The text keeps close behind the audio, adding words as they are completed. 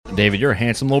David, you're a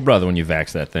handsome little brother when you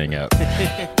vax that thing out.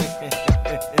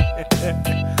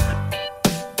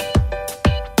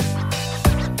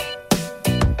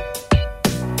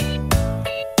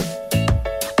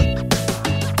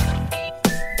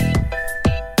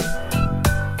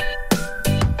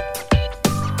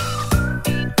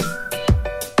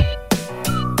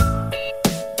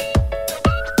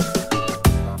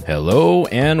 Hello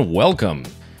and welcome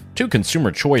to Consumer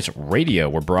Choice Radio.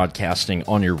 We're broadcasting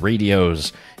on your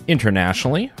radios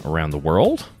internationally around the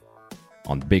world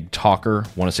on the Big Talker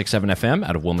 106.7 FM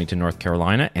out of Wilmington, North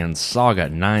Carolina, and Saga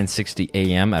 960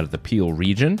 AM out of the Peel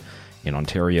region in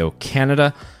Ontario,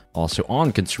 Canada. Also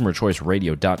on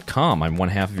consumerchoiceradio.com. I'm one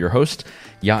half of your host,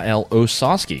 Yael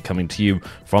Ossowski, coming to you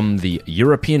from the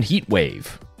European heat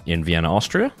wave in Vienna,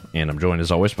 Austria, and I'm joined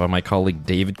as always by my colleague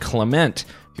David Clement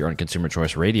here on Consumer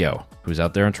Choice Radio, who's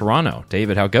out there in Toronto.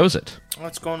 David, how goes it? Well,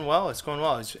 it's going well.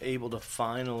 I was able to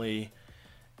finally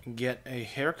get a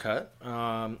haircut,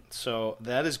 so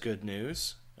that is good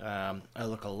news. I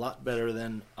look a lot better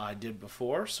than I did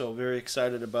before, so very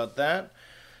excited about that.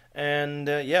 And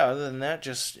other than that,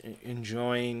 just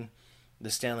enjoying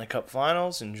the Stanley Cup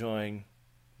Finals, enjoying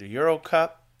the Euro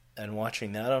Cup, and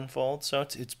watching that unfold. So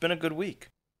it's been a good week.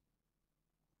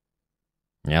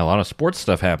 Yeah, a lot of sports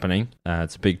stuff happening.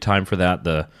 It's a big time for that.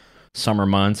 The summer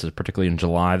months, particularly in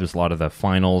July, there's a lot of the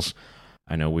finals.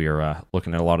 I know we are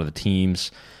looking at a lot of the teams,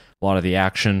 a lot of the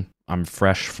action. I'm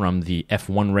fresh from the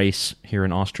F1 race here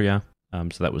in Austria, so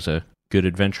that was a good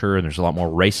adventure, and there's a lot more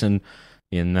racing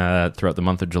in throughout the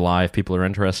month of July if people are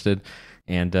interested.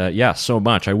 And so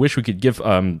much. I wish we could give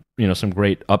some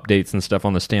great updates and stuff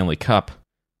on the Stanley Cup.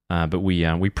 But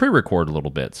we pre-record a little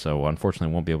bit, so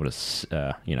unfortunately won't be able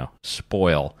to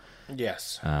spoil.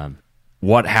 Yes.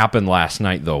 What happened last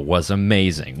night though was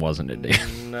amazing, wasn't it,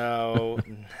 Dave? No.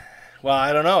 Well,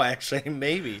 I don't know. Actually,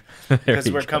 maybe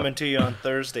because we're coming to you on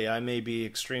Thursday. I may be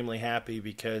extremely happy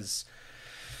because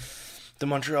the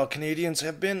Montreal Canadiens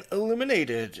have been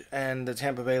eliminated and the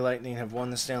Tampa Bay Lightning have won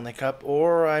the Stanley Cup,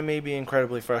 or I may be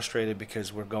incredibly frustrated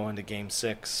because we're going to Game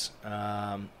 6.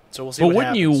 So we'll see what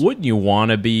happens. Wouldn't you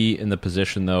want to be in the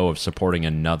position, though, of supporting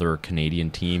another Canadian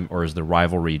team, or is the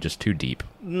rivalry just too deep?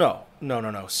 No.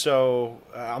 So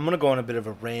I'm going to go on a bit of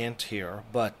a rant here,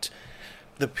 but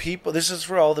this is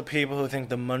for all the people who think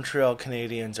the Montreal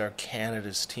Canadiens are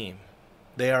Canada's team.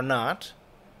 They are not.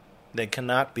 They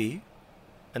cannot be,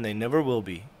 and they never will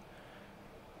be.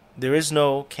 There is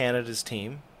no Canada's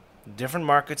team. Different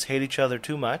markets hate each other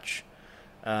too much.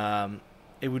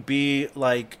 It would be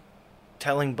like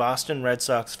telling Boston Red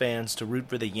Sox fans to root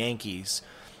for the Yankees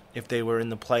if they were in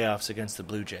the playoffs against the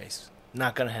Blue Jays.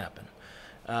 Not going to happen.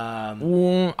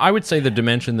 I would say the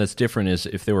dimension that's different is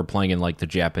if they were playing in like the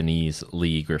Japanese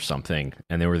league or something,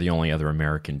 and they were the only other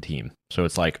American team. So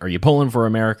it's like, are you pulling for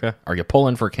America? Are you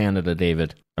pulling for Canada,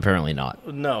 David? Apparently not.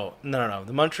 No.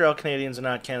 The Montreal Canadiens are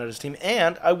not Canada's team.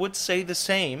 And I would say the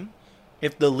same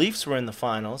if the Leafs were in the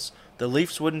finals. The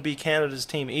Leafs wouldn't be Canada's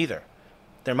team either.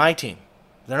 They're my team.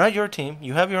 They're not your team.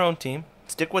 You have your own team.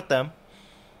 Stick with them.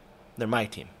 They're my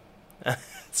team.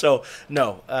 So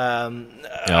no.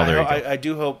 I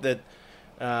do hope that.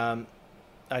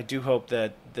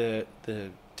 The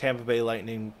Tampa Bay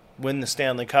Lightning win the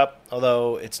Stanley Cup.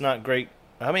 Although it's not great.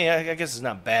 I mean, I guess it's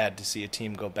not bad to see a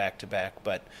team go back to back.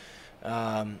 But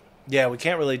we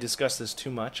can't really discuss this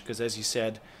too much because, as you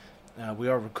said, we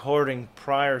are recording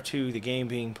prior to the game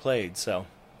being played. So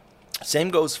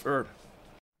same goes for.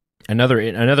 Another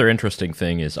interesting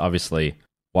thing is obviously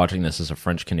watching this as a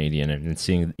French Canadian and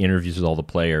seeing interviews with all the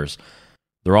players.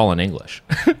 They're all in English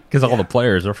because all the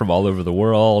players are from all over the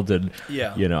world, and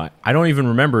I don't even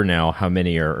remember now how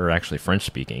many are actually French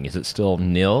speaking. Is it still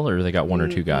nil, or they got one or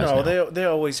two guys? No, now? they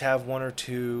always have one or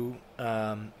two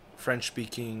French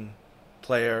speaking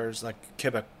players, like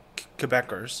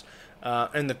Quebecers,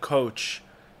 and the coach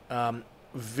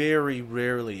very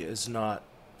rarely is not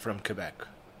from Quebec.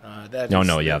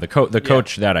 The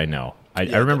coach that I know. I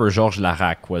remember Georges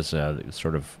Larac was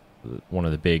sort of one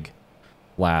of the big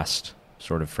last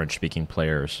sort of French-speaking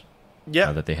players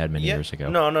that they had many years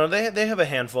ago. No, they have a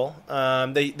handful.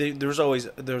 There's always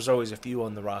a few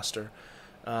on the roster,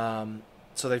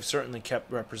 so they've certainly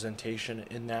kept representation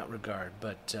in that regard.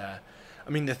 But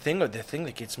the thing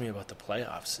that gets me about the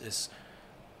playoffs is,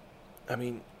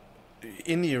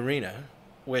 in the arena,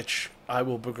 which I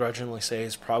will begrudgingly say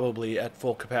is probably at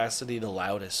full capacity the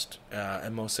loudest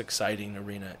and most exciting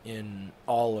arena in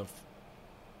all of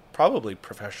probably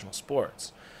professional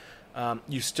sports.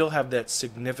 You still have that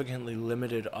significantly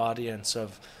limited audience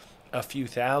of a few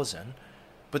thousand,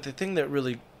 but the thing that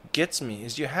really gets me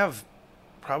is you have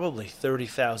probably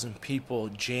 30,000 people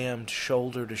jammed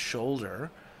shoulder to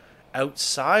shoulder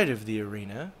outside of the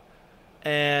arena,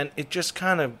 and it just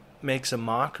kind of makes a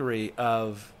mockery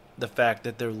of the fact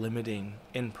that they're limiting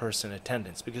in-person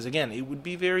attendance. Because again, it would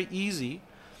be very easy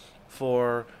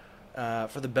for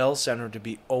the Bell Center to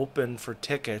be open for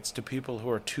tickets to people who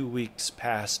are 2 weeks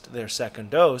past their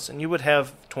second dose, and you would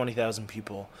have 20,000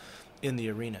 people in the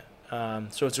arena.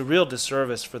 So it's a real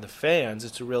disservice for the fans.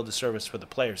 It's a real disservice for the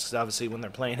players, because obviously when they're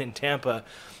playing in Tampa,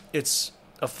 it's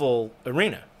a full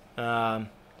arena.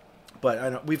 But I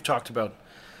know we've talked about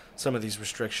some of these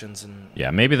restrictions, and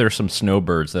yeah, maybe there's some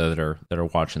snowbirds that are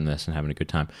watching this and having a good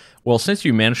time. Well, since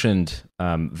you mentioned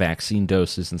vaccine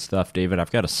doses and stuff, David,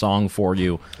 I've got a song for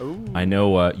you. Ooh. I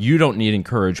know you don't need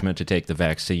encouragement to take the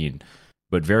vaccine,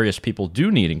 but various people do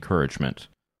need encouragement,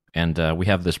 and we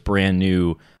have this brand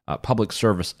new public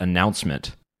service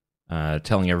announcement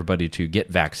telling everybody to get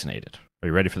vaccinated. Are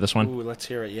you ready for this one? Ooh, let's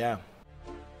hear it. Yeah.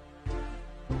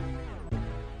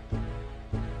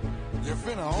 You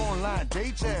finna online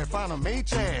date chat, find a mate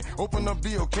chat, open up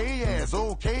the okay,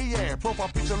 yeah, profile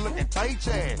picture looking tight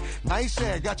chat, nice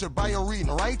chat, got your bio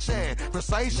reading right chat,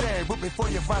 precise chat, but before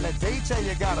you find a date chat,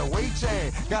 you gotta wait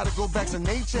chat, gotta go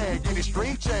vaccinate chat, get it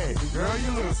straight chat, girl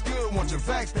you look good, want you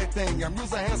vax that thing up,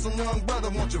 you's a handsome young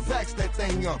brother, want you vax that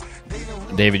thing up.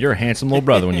 David, you're a handsome little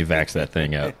brother when you vax that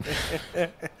thing up.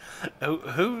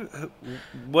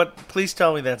 What? Please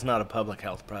tell me that's not a public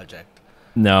health project.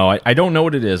 No, I don't know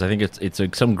what it is. I think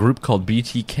it's some group called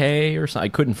BTK or something. I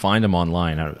couldn't find them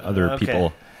online. Other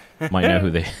people might know who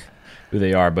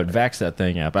they are, but vax that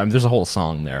thing up. I mean, there's a whole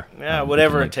song there. Yeah,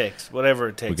 whatever it takes. Whatever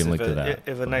it takes. We can link to that.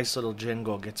 If a nice little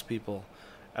jingle gets people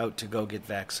out to go get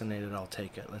vaccinated, I'll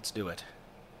take it. Let's do it.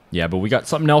 Yeah, but we got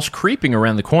something else creeping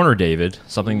around the corner, David.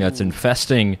 Something that's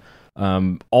infesting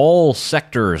all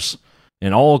sectors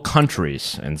in all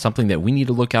countries, and something that we need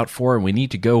to look out for, and we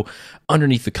need to go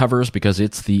underneath the covers because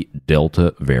it's the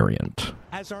Delta variant.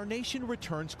 As our nation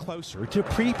returns closer to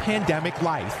pre-pandemic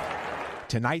life,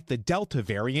 tonight the Delta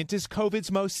variant is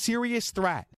COVID's most serious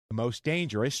threat, the most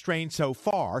dangerous strain so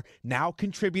far, now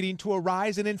contributing to a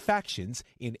rise in infections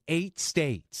in 8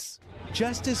 states.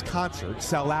 Just as concerts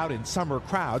sell out and summer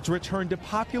crowds return to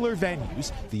popular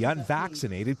venues, the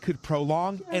unvaccinated could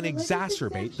prolong and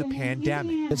exacerbate the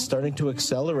pandemic. It's starting to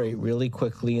accelerate really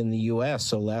quickly in the U.S.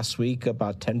 So last week,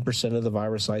 about 10% of the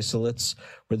virus isolates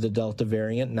were the Delta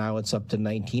variant. Now it's up to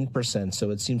 19%. So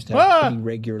it seems to have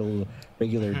pretty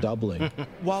regular doubling.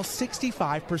 While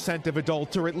 65% of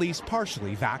adults are at least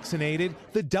partially vaccinated,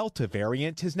 the Delta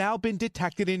variant has now been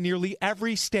detected in nearly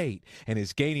every state and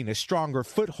is gaining a stronger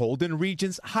foothold in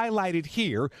regions highlighted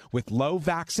here with low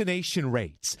vaccination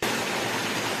rates.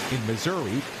 In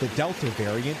Missouri, the Delta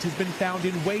variant has been found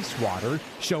in wastewater,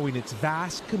 showing its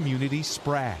vast community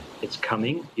spread. It's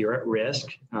coming. You're at risk.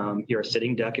 You're a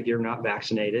sitting duck if you're not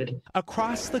vaccinated.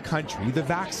 Across the country, the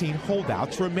vaccine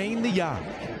holdouts remain the young.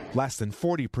 Less than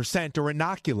 40% are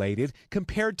inoculated,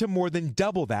 compared to more than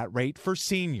double that rate for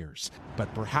seniors.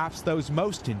 But perhaps those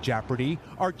most in jeopardy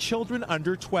are children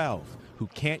under 12 who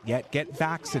can't yet get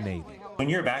vaccinated. When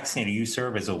you're vaccinated, you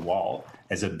serve as a wall,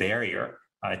 as a barrier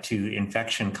to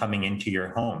infection coming into your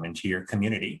home, into your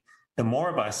community. The more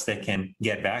of us that can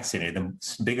get vaccinated,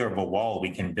 the bigger of a wall we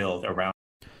can build around.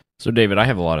 So, David, I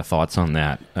have a lot of thoughts on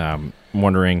that. I'm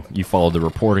wondering, you followed the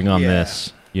reporting on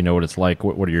this. You know what it's like.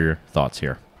 What are your thoughts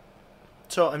here?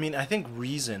 So, I mean, I think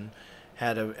Reason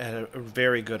had a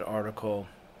very good article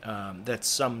that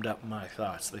summed up my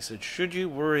thoughts. They said, should you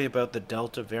worry about the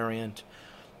Delta variant?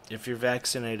 If you're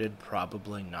vaccinated,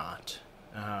 probably not.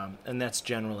 And that's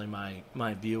generally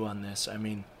my view on this. I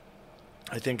mean,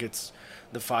 I think it's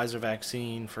the Pfizer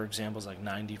vaccine, for example, is like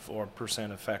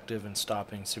 94% effective in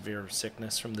stopping severe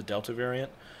sickness from the Delta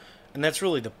variant. And that's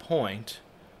really the point.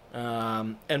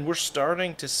 And we're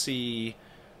starting to see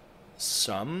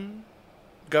some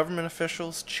government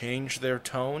officials change their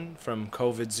tone from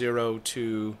COVID zero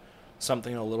to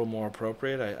something a little more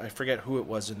appropriate. I forget who it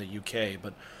was in the UK,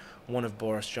 but one of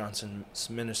Boris Johnson's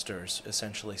ministers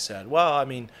essentially said, well, I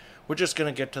mean, we're just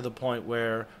going to get to the point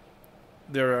where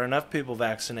there are enough people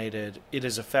vaccinated, it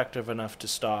is effective enough to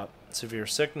stop severe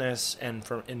sickness and,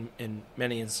 in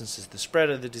many instances, the spread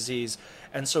of the disease,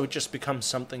 and so it just becomes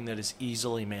something that is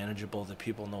easily manageable that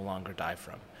people no longer die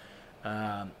from.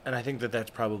 And I think that that's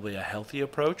probably a healthy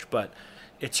approach, but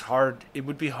it's hard. It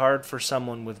would be hard for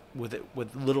someone with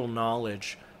little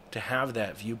knowledge to have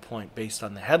that viewpoint based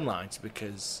on the headlines,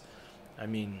 because, I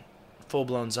mean,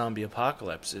 full-blown zombie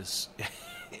apocalypse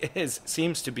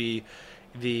seems to be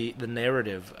the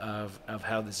narrative of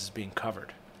how this is being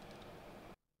covered.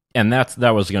 And that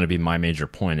was going to be my major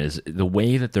point, is the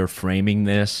way that they're framing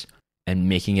this and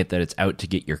making it that it's out to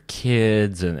get your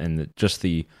kids, and just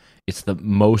it's the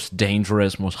most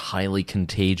dangerous, most highly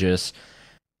contagious.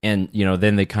 And,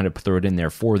 then they kind of throw it in there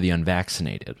for the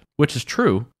unvaccinated, which is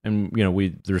true. And,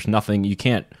 there's nothing, you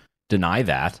can't deny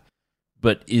that.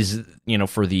 But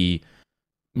for the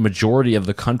majority of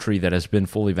the country that has been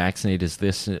fully vaccinated, is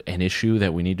this an issue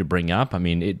that we need to bring up? I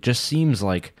mean, it just seems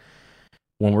like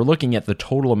when we're looking at the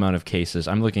total amount of cases,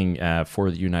 I'm looking for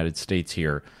the United States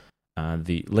here.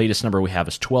 The latest number we have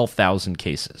is 12,000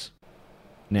 cases.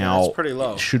 Now, that's pretty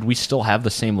low. Should we still have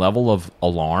the same level of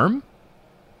alarm?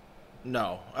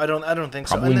 No, I don't think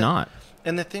so. Probably not.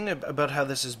 And the thing about how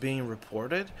this is being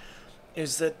reported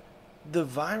is that the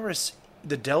virus,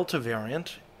 the Delta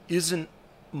variant, isn't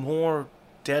more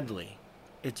deadly.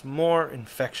 It's more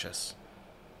infectious.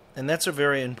 And that's a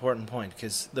very important point,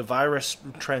 because the virus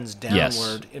trends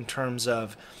downward in terms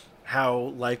of how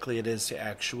likely it is to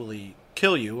actually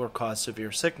kill you or cause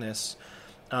severe sickness.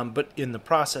 But in the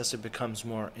process, it becomes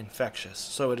more infectious.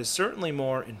 So it is certainly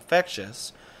more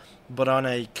infectious, but on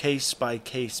a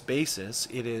case-by-case basis,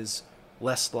 it is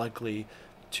less likely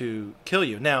to kill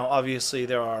you. Now, obviously,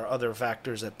 there are other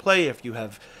factors at play. If you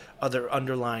have other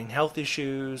underlying health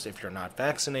issues, if you're not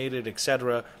vaccinated,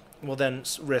 etc., well, then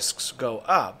risks go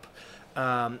up.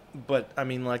 But, I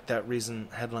mean, like that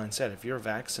recent headline said, if you're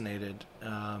vaccinated,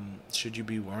 should you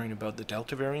be worrying about the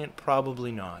Delta variant?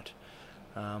 Probably not.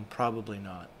 Probably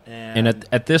not. And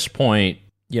at this point,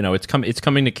 it's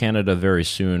coming to Canada very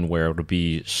soon, where it'll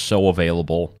be so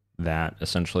available that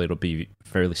essentially it'll be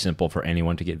fairly simple for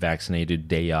anyone to get vaccinated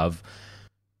day of.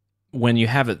 When you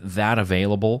have it that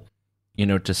available,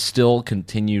 to still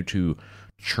continue to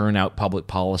churn out public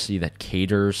policy that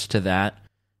caters to that,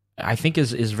 I think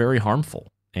is very harmful.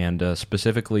 And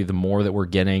specifically, the more that we're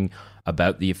getting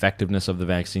about the effectiveness of the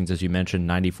vaccines, as you mentioned,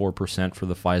 94% for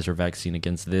the Pfizer vaccine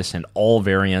against this and all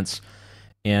variants.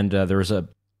 And there's a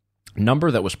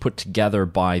number that was put together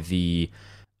by the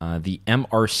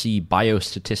MRC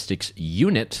Biostatistics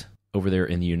Unit over there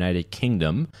in the United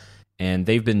Kingdom, and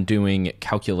they've been doing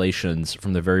calculations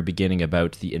from the very beginning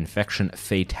about the infection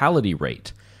fatality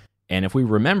rate. And if we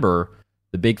remember,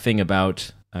 the big thing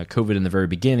about COVID in the very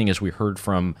beginning, as we heard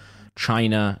from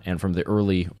China and from the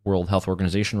early World Health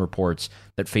Organization reports,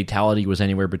 that fatality was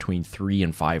anywhere between 3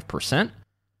 and 5%.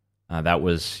 That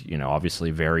was,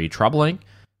 obviously very troubling.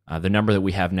 The number that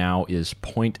we have now is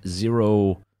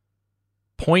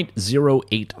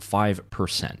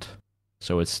 0.085%.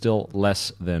 So it's still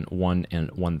less than 1 in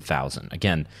 1,000.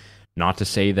 Again, not to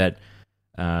say that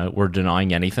we're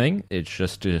denying anything. It's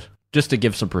just to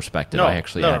give some perspective. I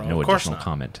actually had no additional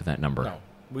comment to that number. No,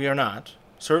 we are not.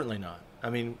 Certainly not. I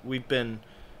mean, we've been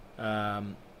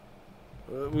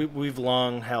we've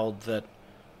long held that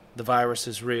the virus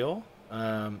is real,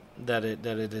 that it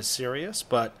is serious,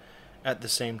 but at the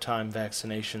same time,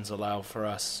 vaccinations allow for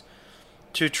us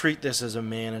to treat this as a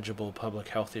manageable public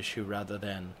health issue rather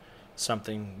than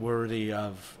something worthy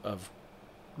of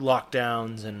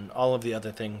lockdowns and all of the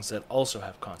other things that also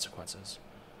have consequences.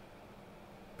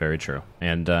 Very true.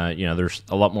 And, there's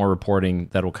a lot more reporting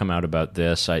that will come out about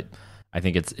this. I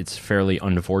think it's fairly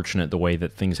unfortunate the way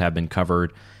that things have been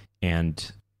covered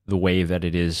and the way that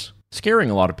it is scaring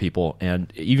a lot of people,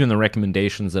 and even the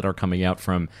recommendations that are coming out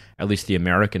from at least the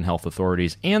American health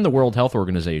authorities and the World Health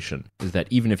Organization is that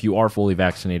even if you are fully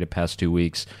vaccinated past 2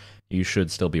 weeks, you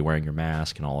should still be wearing your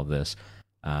mask and all of this.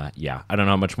 I don't know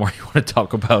how much more you want to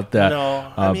talk about that.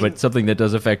 No, but something that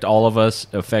does affect all of us,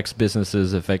 affects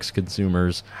businesses, affects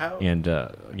consumers, and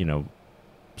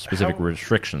specific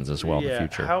restrictions as well in the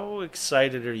future. How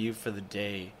excited are you for the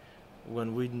day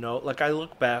when we know? Like, I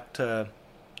look back to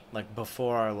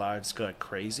before our lives got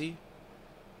crazy.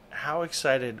 How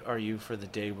excited are you for the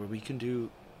day where we can do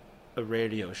a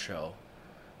radio show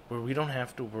where we don't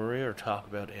have to worry or talk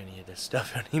about any of this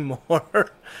stuff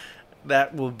anymore?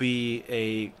 That will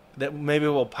be that maybe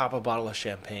we'll pop a bottle of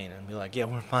champagne and be like, yeah,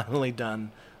 we're finally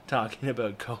done talking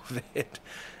about COVID.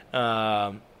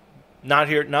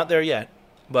 Not there yet,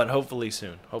 but hopefully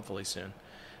soon.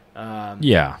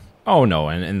 Yeah. Oh, no.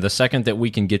 And the second that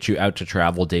we can get you out to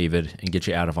travel, David, and get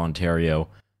you out of Ontario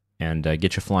and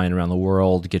get you flying around the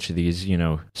world, get you these,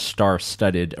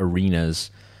 star-studded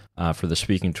arenas for the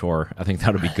speaking tour, I think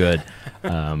that'll be good.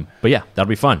 But yeah, that'll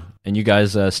be fun. And you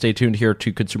guys stay tuned here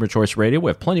to Consumer Choice Radio. We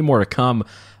have plenty more to come.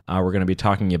 We're going to be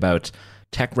talking about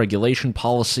tech regulation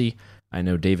policy. I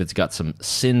know David's got some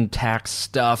sin tax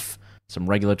stuff, some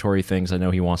regulatory things I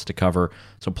know he wants to cover.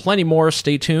 So plenty more.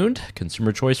 Stay tuned.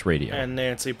 Consumer Choice Radio. And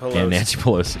Nancy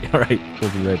Pelosi. All right.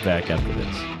 We'll be right back after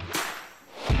this.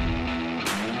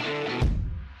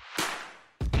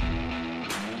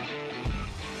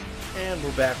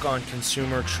 We're back on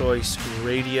Consumer Choice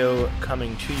Radio,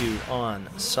 coming to you on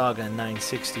Saga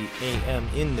 960 AM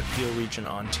in the Peel Region,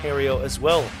 Ontario, as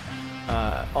well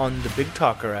on the Big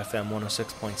Talker FM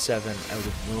 106.7 out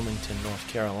of Wilmington, North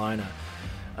Carolina.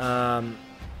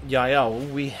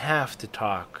 We have to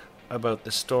talk about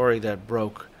the story that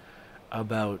broke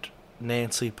about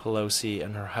Nancy Pelosi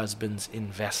and her husband's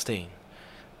investing.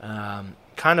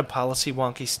 Kind of policy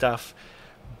wonky stuff,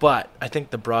 but I think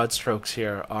the broad strokes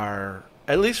here are,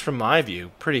 at least from my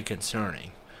view, pretty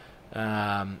concerning.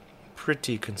 So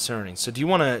do you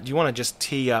want to just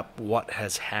tee up what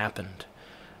has happened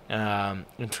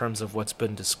in terms of what's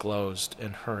been disclosed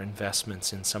in her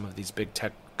investments in some of these big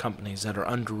tech companies that are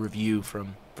under review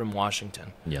from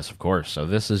Washington? Yes, of course. So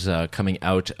this is coming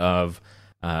out of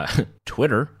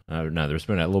Twitter. There's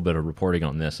been a little bit of reporting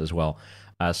on this as well.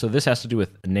 So this has to do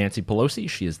with Nancy Pelosi.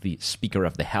 She is the Speaker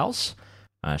of the House.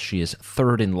 She is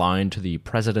third in line to the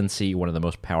presidency, one of the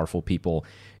most powerful people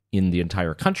in the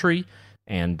entire country.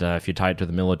 And if you tie it to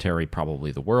the military,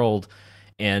 probably the world.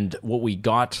 And what we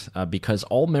got, because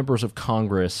all members of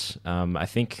Congress, I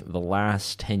think the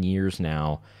last 10 years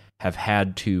now, have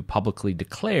had to publicly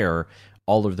declare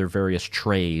all of their various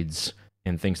trades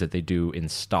and things that they do in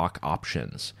stock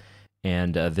options.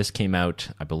 And this came out,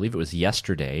 I believe it was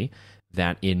yesterday,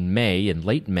 that in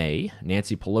late May,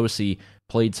 Nancy Pelosi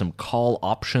played some call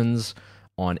options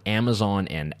on Amazon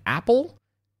and Apple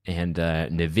and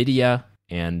NVIDIA.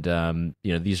 And,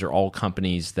 these are all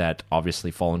companies that obviously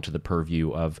fall into the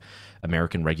purview of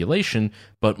American regulation.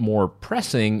 But more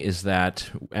pressing is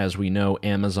that, as we know,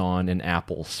 Amazon and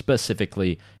Apple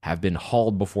specifically have been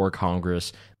hauled before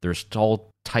Congress. There's all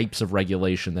types of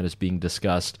regulation that is being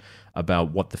discussed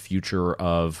about what the future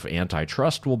of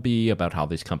antitrust will be, about how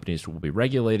these companies will be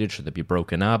regulated, should they be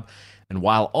broken up. And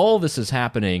while all this is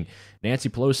happening, Nancy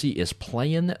Pelosi is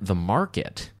playing the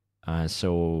market.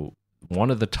 So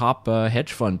one of the top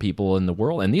hedge fund people in the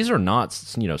world, and these are not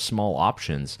small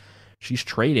options. She's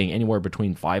trading anywhere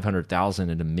between $500,000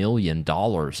 and $1 million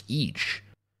each,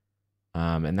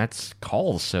 and that's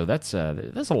calls. So that's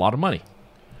a lot of money.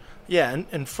 Yeah,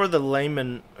 and for the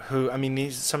layman who,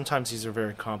 sometimes these are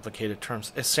very complicated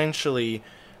terms. Essentially,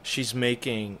 she's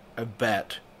making a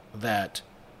bet that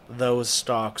those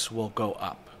stocks will go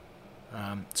up.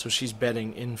 So she's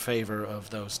betting in favor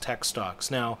of those tech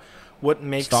stocks. Now, what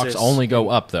makes stocks only go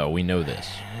up, though? We know this.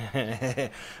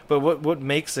 But what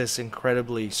makes this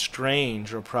incredibly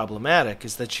strange or problematic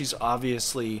is that she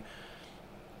obviously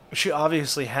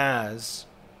has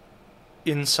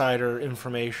insider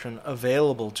information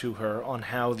available to her on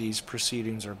how these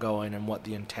proceedings are going and what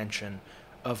the intention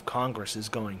of Congress is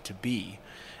going to be.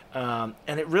 And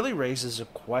it really raises a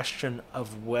question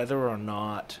of whether or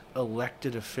not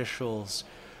elected officials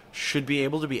should be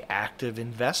able to be active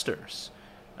investors.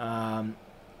 The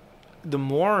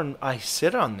more I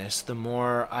sit on this, the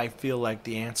more I feel like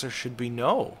the answer should be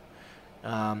no.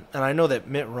 And I know that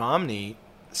Mitt Romney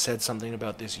said something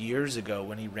about this years ago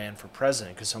when he ran for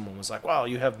president, because someone was like, well,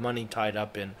 you have money tied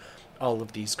up in all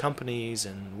of these companies,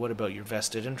 and what about your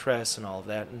vested interests and all of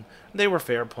that? And they were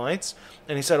fair points.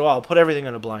 And he said, well, I'll put everything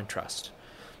in a blind trust,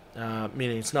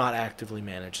 meaning it's not actively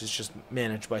managed. It's just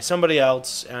managed by somebody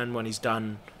else, and when he's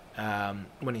done,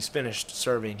 when he's finished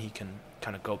serving, he can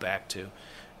kind of go back to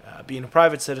being a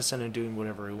private citizen and doing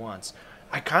whatever he wants.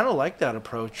 I kind of like that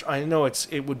approach. I know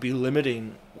it would be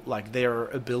limiting their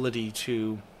ability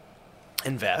to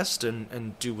invest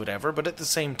and do whatever, but at the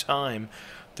same time,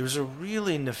 there's a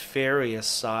really nefarious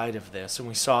side of this, and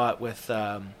we saw it with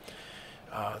the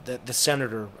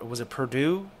senator. Was it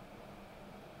Purdue?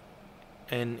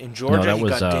 And in Georgia, no, that he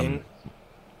was, got dinged.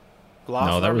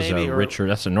 No, that was Richard.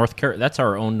 That's that's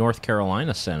our own North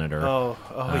Carolina senator.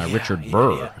 Yeah, Richard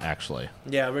Burr, actually.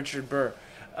 Yeah, Richard Burr.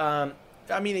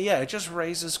 It just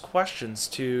raises questions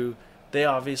to. They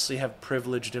obviously have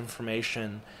privileged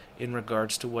information in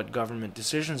regards to what government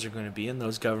decisions are going to be, and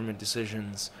those government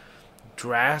decisions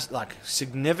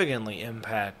significantly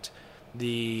impact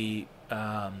the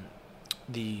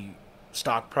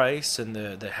stock price and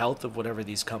the health of whatever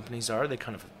these companies are. They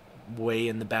kind of weigh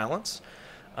in the balance.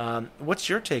 What's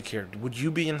your take here? Would you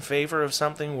be in favor of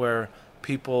something where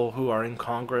people who are in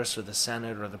Congress or the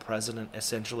Senate or the president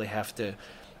essentially have to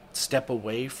step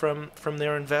away from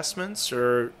their investments,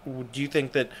 or do you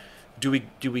think that do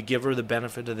we give her the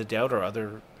benefit of the doubt, or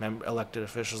other elected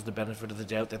officials the benefit of the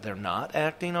doubt, that they're not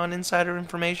acting on insider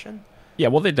information? Yeah,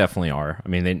 well, they definitely are. I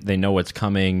mean, they know what's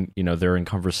coming. You know, they're in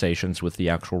conversations with the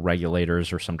actual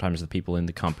regulators or sometimes the people in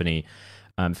the company.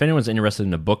 If anyone's interested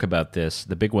in a book about this,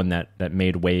 the big one that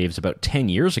made waves about 10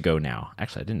 years ago now,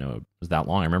 actually, I didn't know it was that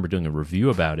long. I remember doing a review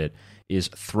about it, is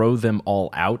Throw Them All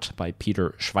Out by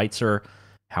Peter Schweitzer,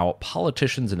 how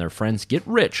politicians and their friends get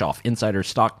rich off insider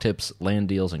stock tips, land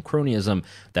deals, and cronyism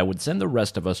that would send the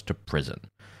rest of us to prison.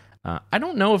 I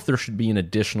don't know if there should be an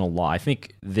additional law. I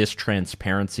think this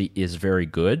transparency is very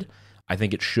good. I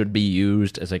think it should be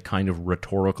used as a kind of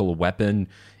rhetorical weapon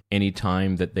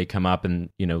anytime that they come up and,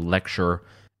 lecture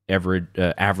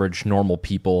average normal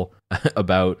people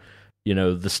about,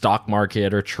 the stock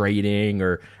market or trading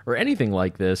or anything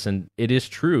like this. And it is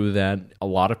true that a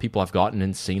lot of people have gotten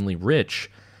insanely rich.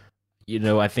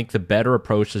 I think the better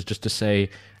approach is just to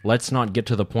say, let's not get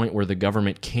to the point where the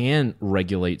government can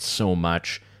regulate so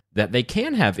much that they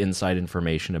can have inside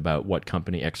information about what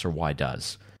company X or Y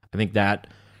does. I think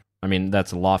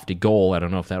that's a lofty goal. I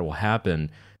don't know if that will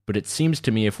happen, but it seems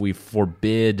to me if we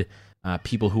forbid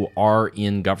people who are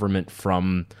in government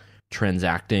from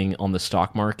transacting on the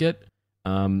stock market,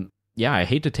 I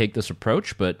hate to take this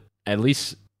approach, but at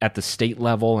least at the state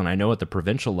level, and I know at the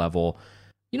provincial level,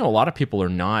 a lot of people are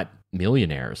not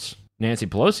millionaires. Nancy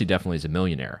Pelosi definitely is a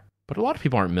millionaire, but a lot of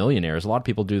people aren't millionaires. A lot of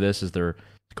people do this as their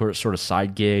sort of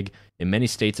side gig. In many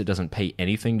states, it doesn't pay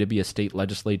anything to be a state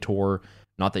legislator.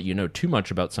 Not that you know too much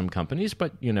about some companies,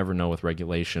 but you never know with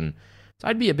regulation. So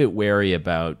I'd be a bit wary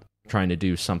about trying to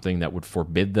do something that would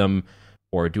forbid them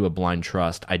or do a blind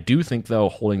trust. I do think, though,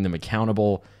 holding them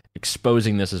accountable,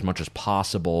 exposing this as much as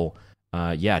possible,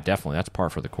 definitely, that's par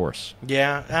for the course.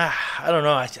 Yeah, I don't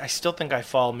know. I still think I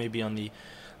fall maybe on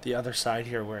the other side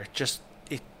here where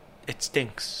it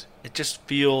stinks. It just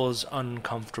feels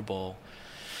uncomfortable.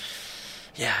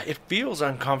 Yeah, it feels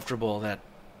uncomfortable that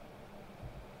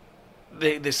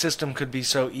the system could be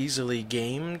so easily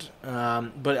gamed.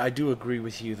 But I do agree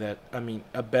with you that,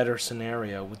 a better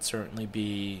scenario would certainly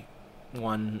be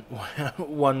one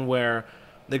where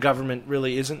the government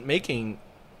really isn't making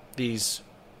these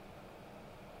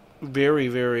very,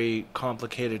 very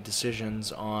complicated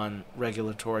decisions on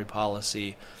regulatory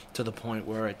policy to the point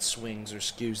where it swings or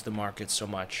skews the market so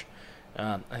much.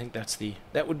 I think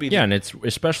that would be and it's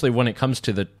especially when it comes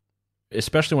to the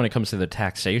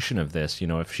taxation of this.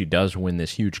 If she does win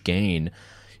this huge gain,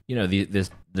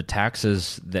 the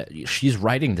taxes that she's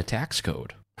writing the tax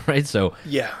code, right? So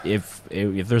if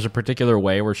there's a particular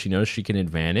way where she knows she can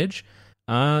advantage,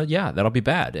 that'll be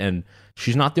bad. And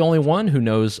she's not the only one who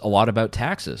knows a lot about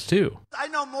taxes too. I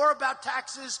know more about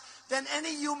taxes than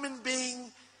any human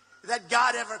being that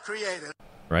God ever created.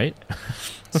 Right?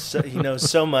 So he knows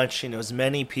so much. He knows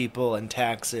many people and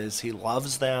taxes. He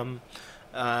loves them.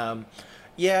 It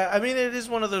is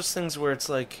one of those things where it's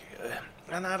like,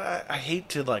 and I hate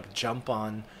to jump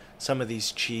on some of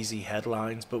these cheesy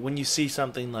headlines, but when you see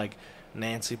something like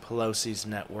Nancy Pelosi's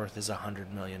net worth is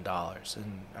 $100 million,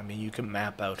 and you can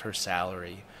map out her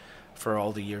salary for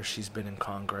all the years she's been in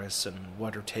Congress and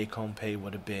what her take-home pay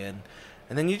would have been,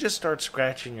 and then you just start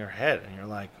scratching your head and you're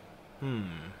like,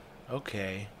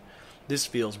 okay, this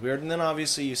feels weird. And then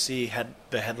obviously you see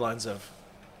the headlines of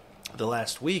the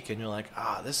last week and you're like,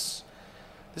 this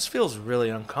feels really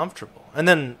uncomfortable. And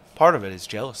then part of it is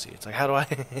jealousy. It's like, how do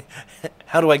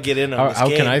I get in on this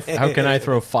game? How can I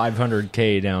throw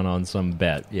 $500K down on some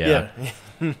bet? Yeah.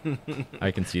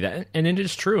 I can see that. And it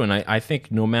is true. And I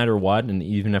think no matter what, and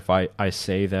even if I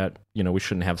say that, we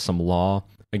shouldn't have some law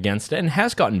against it, and it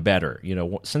has gotten better.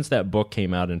 Since that book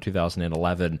came out in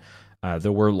 2011,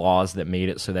 there were laws that made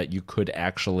it so that you could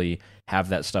actually have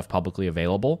that stuff publicly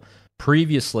available.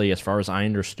 Previously, as far as I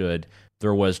understood,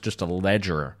 there was just a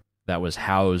ledger that was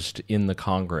housed in the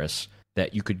Congress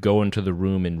that you could go into the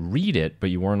room and read it,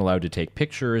 but you weren't allowed to take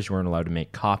pictures, you weren't allowed to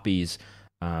make copies.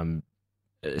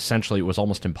 Essentially, it was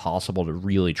almost impossible to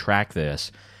really track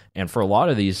this. And for a lot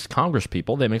of these Congress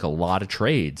people, they make a lot of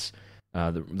trades.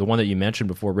 The one that you mentioned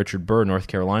before, Richard Burr, North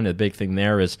Carolina, the big thing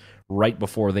there is right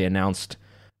before they announced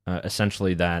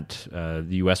essentially that the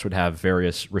U.S. would have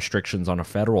various restrictions on a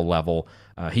federal level,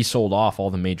 he sold off all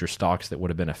the major stocks that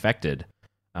would have been affected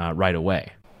right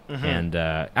away. Mm-hmm. And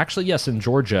actually, yes, in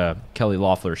Georgia, Kelly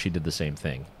Loeffler, she did the same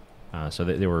thing. So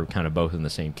they were kind of both in the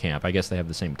same camp. I guess they have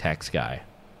the same tax guy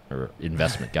or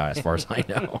investment guy, as far as I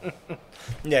know.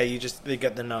 Yeah, they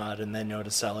get the nod and they know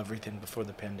to sell everything before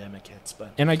the pandemic hits.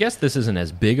 And I guess this isn't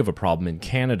as big of a problem in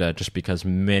Canada, just because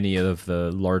many of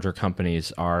the larger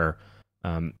companies are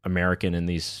American in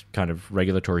these kind of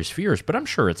regulatory spheres, but I'm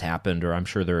sure it's happened, or I'm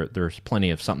sure there's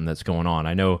plenty of something that's going on.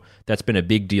 I know that's been a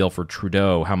big deal for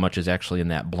Trudeau, how much is actually in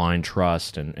that blind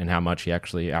trust and how much he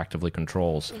actually actively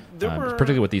controls,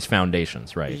 particularly with these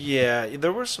foundations, right? Yeah,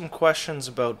 there were some questions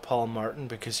about Paul Martin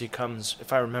because he comes,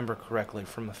 if I remember correctly,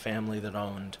 from a family that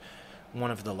owned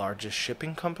one of the largest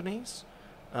shipping companies.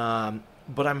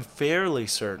 But I'm fairly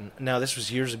certain, now this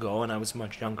was years ago and I was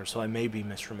much younger, so I may be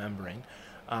misremembering,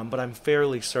 but I'm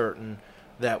fairly certain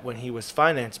that when he was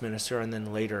finance minister and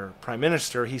then later prime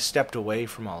minister, he stepped away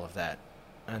from all of that.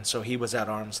 And so he was at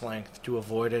arm's length to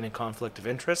avoid any conflict of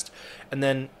interest. And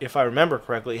then, if I remember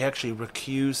correctly, he actually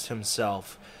recused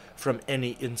himself from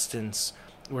any instance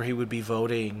where he would be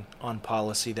voting on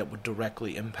policy that would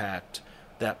directly impact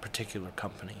that particular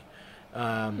company.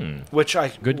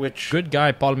 Good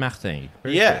guy, Paul Martin.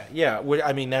 Yeah.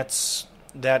 I mean,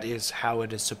 that is how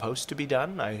it is supposed to be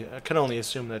done. I can only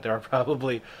assume that there are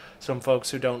probably some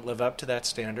folks who don't live up to that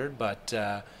standard, but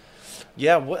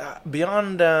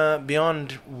beyond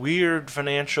weird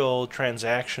financial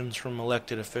transactions from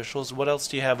elected officials, what else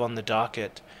do you have on the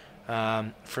docket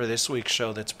for this week's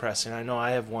show that's pressing? I know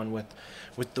I have one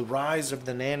with the rise of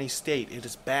the nanny state. It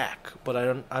is back, but I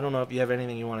don't know if you have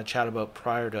anything you want to chat about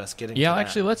prior to us getting to that.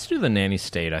 Actually, let's do the nanny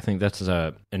state. I think that's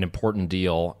an important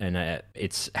deal, and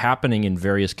it's happening in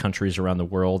various countries around the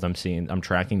world. I'm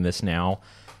tracking this now,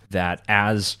 that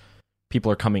as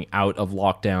people are coming out of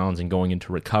lockdowns and going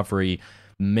into recovery,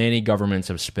 many governments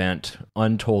have spent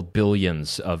untold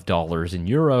billions of dollars in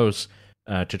euros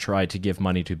to try to give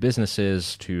money to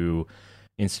businesses, to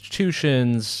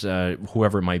institutions,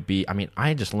 whoever it might be. I mean,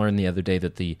 I just learned the other day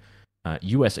that the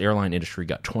U.S. airline industry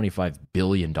got $25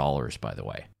 billion, by the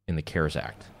way, in the CARES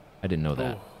Act. I didn't know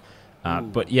that.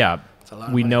 But yeah,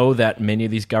 we know that many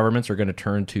of these governments are going to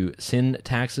turn to sin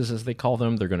taxes, as they call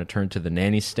them. They're going to turn to the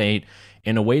nanny state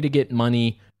in a way to get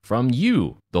money from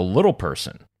you, the little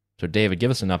person. So, David, give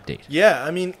us an update. Yeah,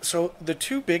 I mean, so the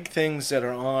two big things that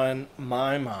are on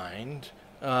my mind,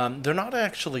 they're not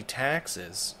actually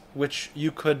taxes, which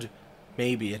you could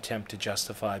maybe attempt to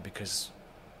justify because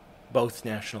both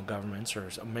national governments or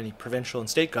many provincial and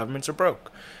state governments are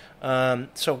broke.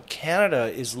 So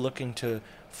Canada is looking to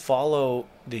follow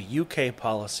the UK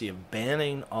policy of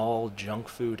banning all junk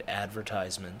food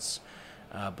advertisements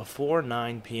before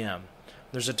 9 p.m.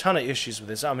 There's a ton of issues with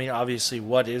this. I mean, obviously,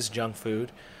 what is junk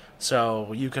food?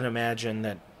 So you can imagine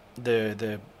that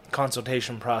the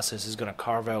consultation process is going to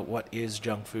carve out what is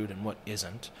junk food and what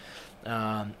isn't.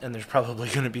 And there's probably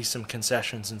going to be some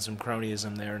concessions and some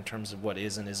cronyism there in terms of what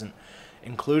is and isn't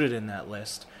included in that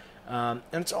list. And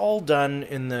it's all done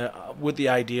with the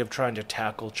idea of trying to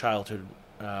tackle childhood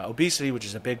obesity, which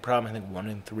is a big problem. I think 1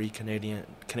 in 3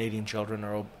 Canadian children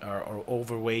are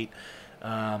overweight,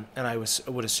 and I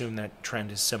would assume that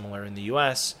trend is similar in the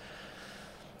U.S.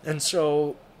 And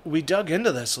so we dug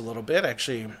into this a little bit,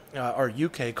 actually, our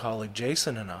UK colleague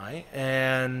Jason and I,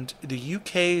 and the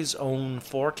UK's own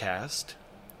forecast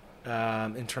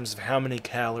in terms of how many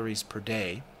calories per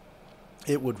day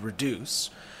it would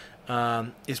reduce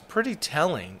is pretty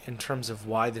telling in terms of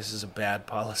why this is a bad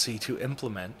policy to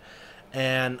implement.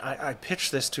 And I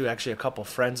pitched this to actually a couple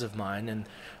friends of mine, and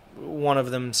one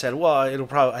of them said, well,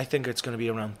 I think it's going to be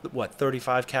around,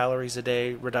 35 calories a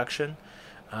day reduction.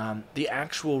 The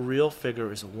actual real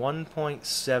figure is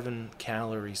 1.7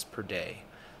 calories per day.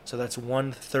 So that's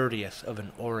 1/30th of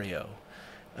an Oreo.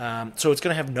 So it's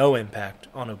going to have no impact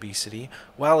on obesity.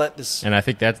 While at this, and I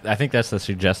think that's the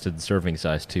suggested serving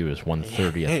size too, is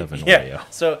 1/30th of an Oreo.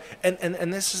 So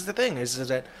and this is the thing, is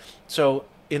that so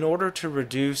in order to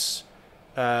reduce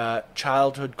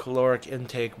childhood caloric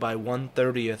intake by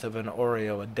 1/30th of an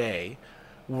Oreo a day,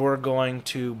 we're going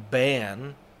to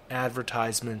ban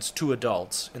advertisements to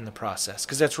adults in the process,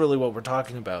 because that's really what we're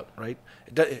talking about, right?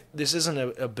 This isn't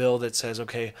a bill that says,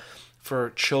 okay, for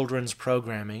children's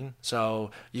programming,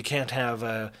 so you can't have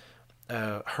a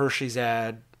Hershey's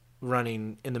ad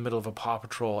running in the middle of a Paw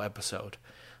Patrol episode.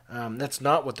 That's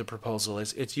not what the proposal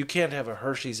is. It's you can't have a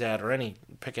Hershey's ad, or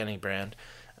pick any brand.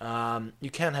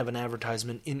 You can't have an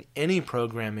advertisement in any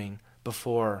programming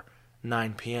before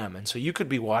 9 p.m. And so you could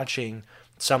be watching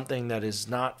something that is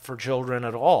not for children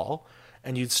at all,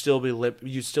 and you'd still be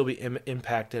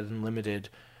impacted and limited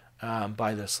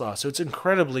by this law. So it's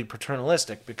incredibly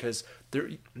paternalistic, because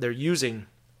they're using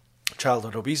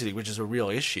childhood obesity, which is a real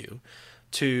issue,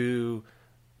 to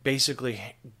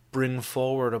basically bring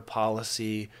forward a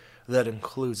policy that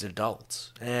includes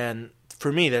adults. And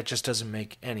for me, that just doesn't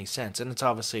make any sense. And it's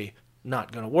obviously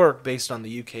not going to work based on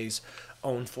the UK's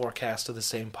own forecast of the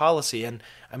same policy. And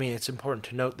I mean, it's important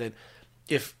to note that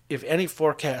if any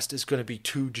forecast is going to be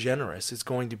too generous, it's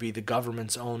going to be the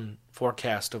government's own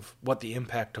forecast of what the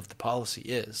impact of the policy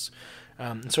is.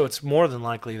 So it's more than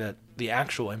likely that the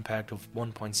actual impact of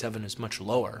 1.7 is much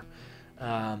lower.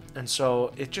 And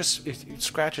so it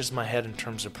scratches my head in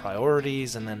terms of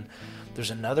priorities. And then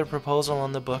there's another proposal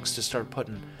on the books to start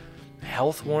putting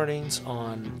health warnings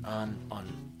on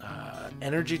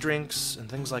energy drinks and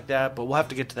things like that. But we'll have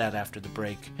to get to that after the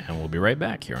break. And we'll be right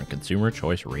back here on Consumer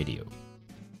Choice Radio.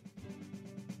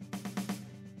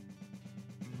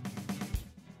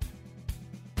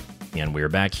 And we're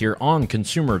back here on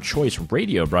Consumer Choice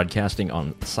Radio, broadcasting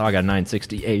on Saga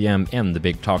 960 AM and the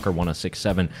Big Talker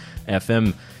 106.7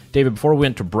 FM. David, before we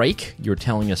went to break, you were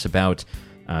telling us about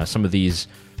some of these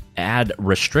ad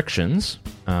restrictions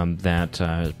that,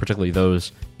 particularly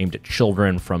those aimed at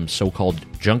children from so-called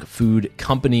junk food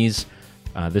companies.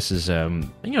 This is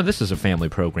a family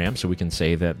program, so we can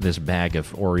say that this bag of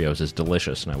Oreos is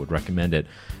delicious, and I would recommend it.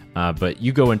 But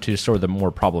you go into sort of the more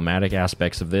problematic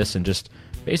aspects of this, and just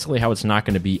basically how it's not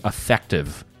going to be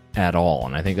effective at all.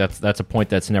 And I think that's a point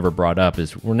that's never brought up,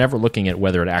 is we're never looking at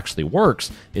whether it actually works.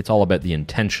 It's all about the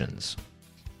intentions.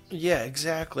 Yeah,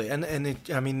 exactly. And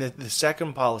the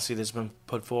second policy that's been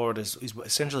put forward is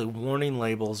essentially warning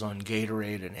labels on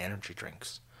Gatorade and energy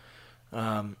drinks.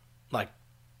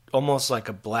 Almost like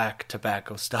a black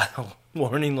tobacco style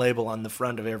warning label on the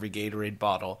front of every Gatorade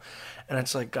bottle. And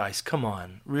it's like, guys, come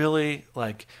on. Really?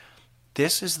 Like,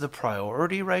 this is the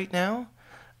priority right now?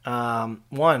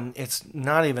 One, it's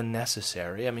not even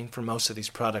necessary. I mean, for most of these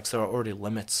products, there are already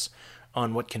limits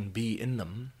on what can be in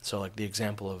them. So like the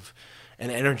example of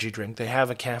an energy drink, they have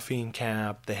a caffeine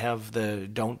cap, they have the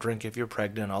don't drink if you're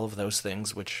pregnant, all of those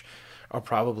things, which are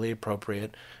probably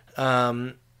appropriate.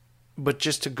 But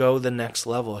just to go the next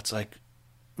level, it's like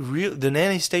the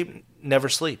nanny state never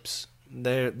sleeps.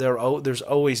 There's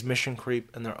always mission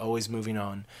creep, and they're always moving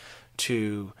on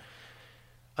to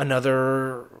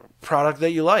another product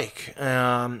that you like,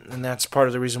 and that's part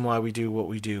of the reason why we do what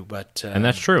we do. But and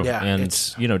that's true. Yeah,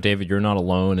 and David, you're not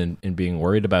alone in being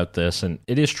worried about this. And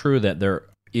it is true that there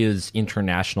is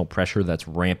international pressure that's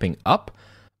ramping up.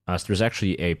 So there's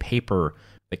actually a paper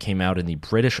that came out in the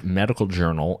British Medical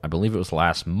Journal, I believe it was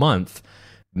last month,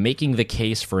 making the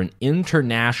case for an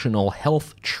international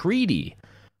health treaty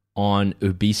on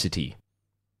obesity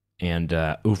and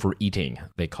overeating,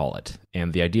 they call it.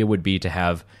 And the idea would be to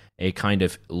have a kind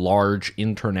of large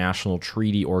international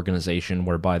treaty organization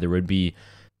whereby there would be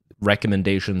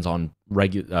recommendations on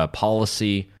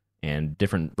policy and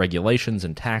different regulations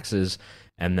and taxes,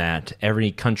 and that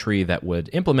every country that would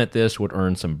implement this would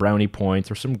earn some brownie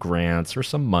points or some grants or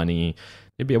some money.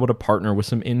 They'd be able to partner with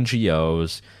some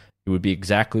NGOs. It would be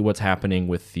exactly what's happening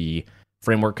with the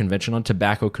Framework Convention on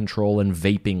Tobacco Control and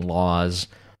vaping laws.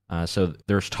 So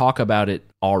there's talk about it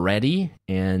already,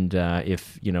 and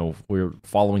if we're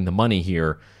following the money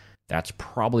here, that's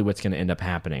probably what's going to end up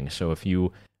happening. So if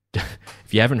you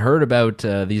haven't heard about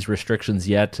these restrictions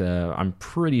yet, I'm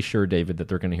pretty sure, David, that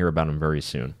they're going to hear about them very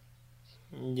soon.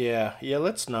 Yeah.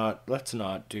 Let's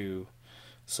not do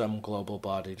some global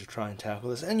body to try and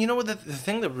tackle this. And you know what? The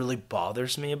thing that really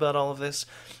bothers me about all of this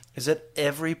is that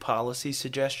every policy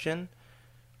suggestion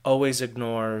always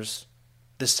ignores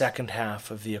the second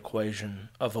half of the equation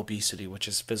of obesity, which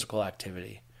is physical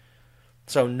activity.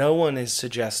 So no one is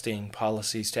suggesting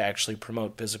policies to actually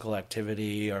promote physical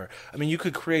activity, you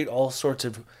could create all sorts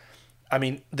of,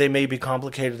 they may be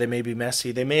complicated, they may be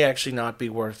messy, they may actually not be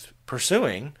worth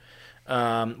pursuing.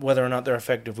 Whether or not they're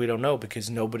effective, we don't know, because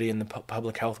nobody in the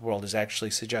public health world is actually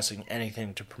suggesting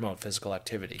anything to promote physical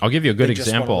activity. I'll give you a good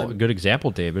example. A good example,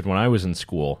 David. When I was in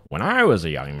school, when I was a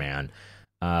young man,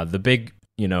 the big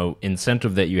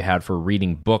incentive that you had for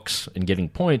reading books and getting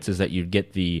points is that you'd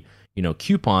get the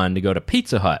coupon to go to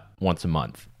Pizza Hut once a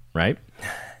month, right?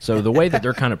 So the way that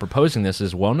they're kind of proposing this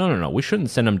is, well, no, we shouldn't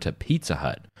send them to Pizza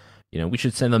Hut. We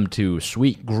should send them to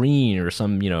Sweet Green or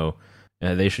some,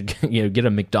 they should get a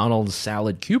McDonald's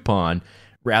salad coupon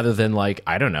rather than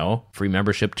free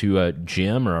membership to a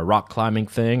gym or a rock climbing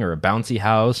thing or a bouncy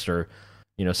house or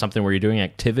something where you're doing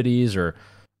activities or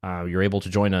you're able to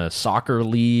join a soccer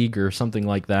league or something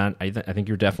like that. I think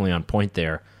you're definitely on point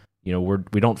there.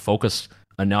 We don't focus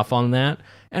enough on that,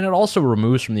 and it also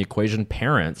removes from the equation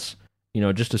parents.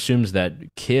 It just assumes that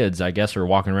kids, I guess, are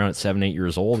walking around at 7-8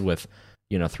 years old with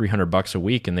 $300 a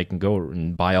week and they can go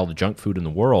and buy all the junk food in the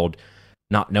world,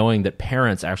 not knowing that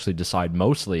parents actually decide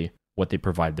mostly what they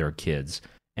provide their kids,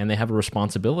 and they have a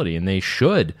responsibility and they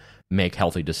should make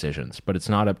healthy decisions. But it's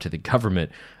not up to the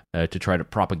government to try to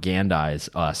propagandize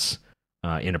us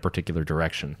in a particular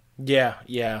direction. Yeah.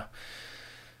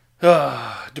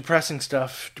 Depressing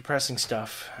stuff. Depressing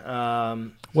stuff.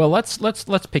 Well,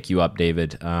 let's pick you up,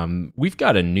 David. We've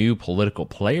got a new political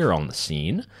player on the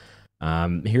scene.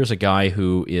 Here's a guy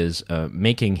who is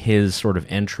making his sort of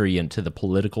entry into the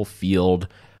political field.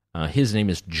 His name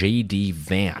is J.D.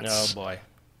 Vance. Oh boy.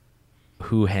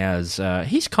 Who has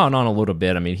he's caught on a little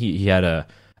bit. I mean, he had a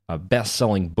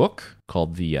best-selling book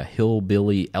called The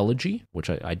Hillbilly Elegy, which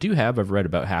I do have. I've read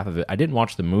about half of it. I didn't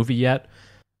watch the movie yet.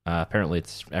 Apparently,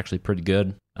 it's actually pretty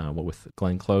good, with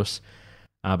Glenn Close.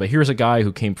 But here's a guy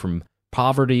who came from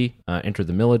poverty, entered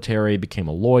the military, became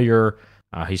a lawyer.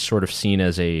 He's sort of seen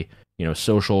as a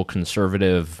social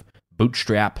conservative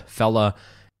bootstrap fella,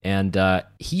 and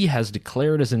he has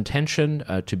declared his intention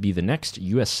to be the next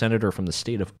U.S. Senator from the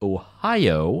state of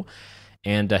Ohio.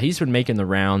 And he's been making the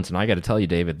rounds, and I got to tell you,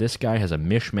 David, this guy has a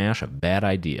mishmash of bad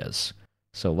ideas.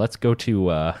 So let's go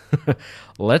to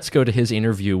his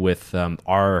interview with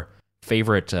our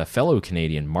favorite fellow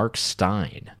Canadian, Mark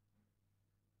Steyn.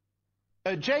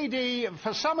 JD,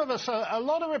 for some of us, a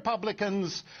lot of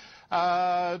Republicans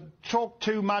talk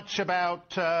too much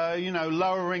about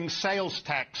lowering sales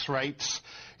tax rates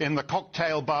in the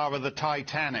cocktail bar of the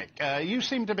Titanic. You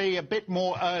seem to be a bit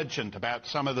more urgent about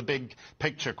some of the big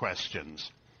picture questions.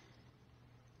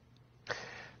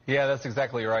 Yeah, that's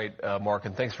exactly right, Mark,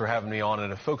 and thanks for having me on.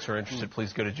 And if folks are interested,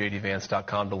 please go to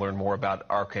jdvance.com to learn more about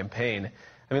our campaign.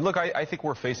 I mean, look, I think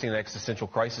we're facing an existential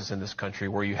crisis in this country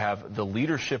where you have the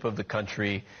leadership of the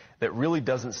country that really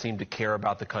doesn't seem to care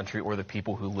about the country or the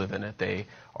people who live in it. They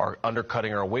are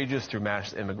undercutting our wages through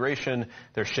mass immigration.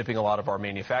 They're shipping a lot of our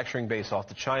manufacturing base off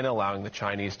to China, allowing the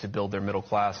Chinese to build their middle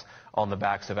class on the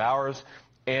backs of ours.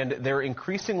 And they're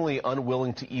increasingly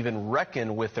unwilling to even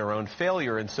reckon with their own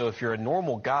failure. And so if you're a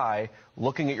normal guy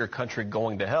looking at your country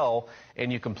going to hell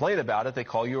and you complain about it, they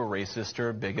call you a racist or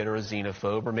a bigot or a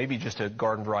xenophobe or maybe just a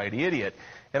garden variety idiot.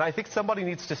 And I think somebody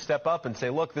needs to step up and say,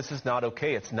 look, this is not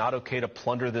okay. It's not okay to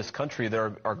plunder this country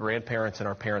that our grandparents and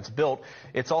our parents built.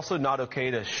 It's also not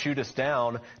okay to shoot us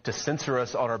down, to censor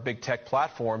us on our big tech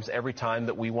platforms every time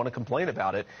that we want to complain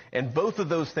about it. And both of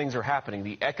those things are happening.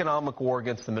 The economic war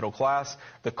against the middle class,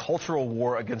 the cultural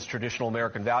war against traditional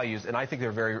American values, and I think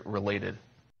they're very related.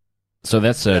 So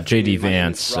that's J.D.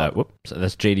 Vance.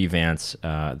 That's J.D. Vance.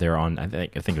 They're on. I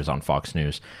think it was on Fox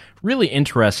News. Really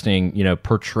interesting,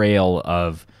 portrayal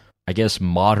of, I guess,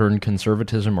 modern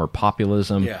conservatism or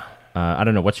populism. Yeah. I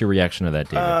don't know. What's your reaction to that,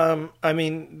 David? I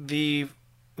mean, the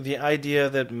idea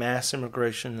that mass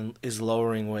immigration is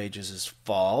lowering wages is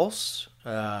false,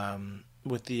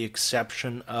 with the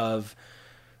exception of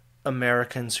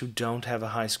Americans who don't have a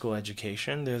high school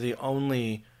education. They're the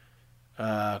only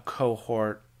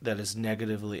cohort that is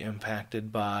negatively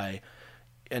impacted by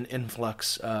an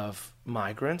influx of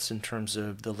migrants in terms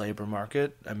of the labor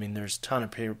market. I mean, there's a ton of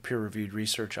peer-reviewed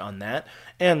research on that,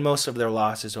 and most of their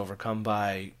loss is overcome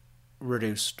by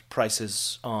reduced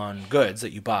prices on goods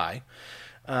that you buy.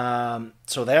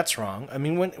 So that's wrong. I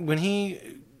mean, when he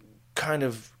kind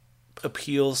of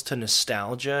appeals to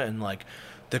nostalgia and like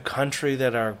the country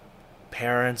that our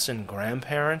parents and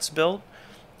grandparents built,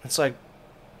 it's like,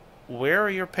 where are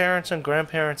your parents and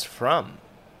grandparents from?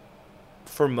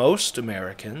 For most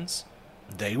Americans,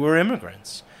 they were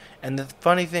immigrants. And the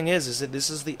funny thing is that this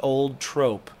is the old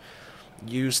trope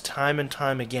used time and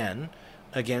time again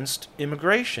against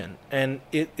immigration. And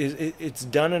it's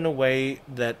done in a way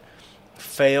that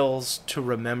fails to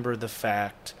remember the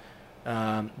fact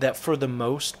that for the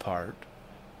most part,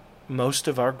 most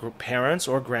of our parents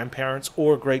or grandparents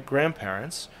or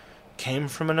great-grandparents came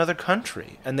from another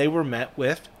country, and they were met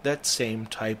with that same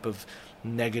type of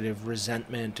negative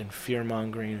resentment and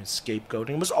fear-mongering and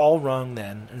scapegoating. It was all wrong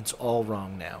then, and it's all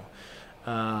wrong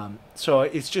now. So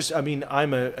it's just, I mean,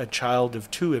 I'm a child of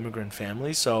two immigrant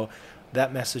families, so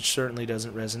that message certainly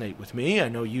doesn't resonate with me. I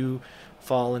know you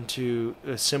fall into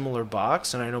a similar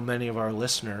box, and I know many of our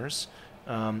listeners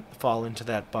fall into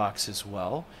that box as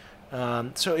well.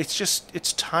 So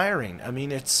it's tiring. I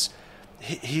mean,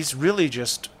 he's really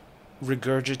just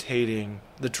regurgitating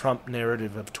the Trump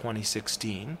narrative of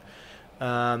 2016,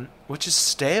 which is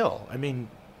stale. I mean,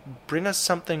 bring us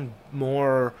something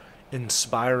more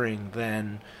inspiring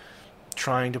than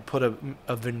trying to put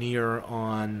a veneer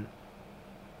on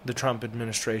the Trump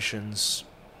administration's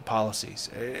policies.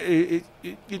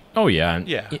 Oh, yeah. And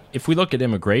yeah. If we look at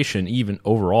immigration, even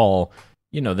overall,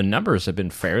 the numbers have been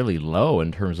fairly low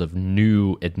in terms of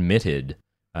new admitted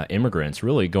immigrants,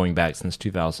 really going back since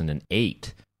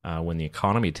 2008. When the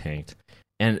economy tanked.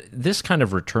 And this kind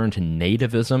of return to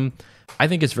nativism, I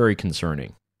think is very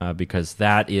concerning because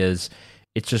that is,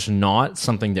 it's just not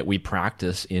something that we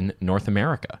practice in North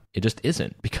America. It just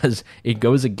isn't, because it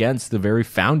goes against the very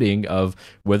founding of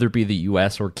whether it be the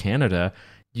U.S. or Canada.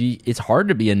 It's hard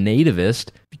to be a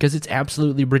nativist because it's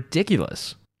absolutely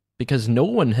ridiculous, because no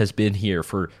one has been here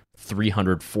for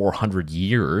 300, 400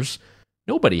 years.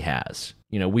 Nobody has.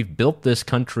 We've built this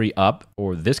country up,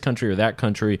 or this country or that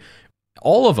country.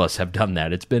 All of us have done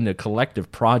that. It's been a collective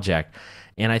project.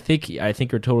 And I think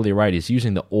you're totally right. He's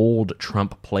using the old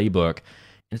Trump playbook.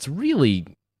 And it's really,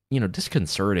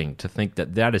 disconcerting to think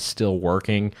that is still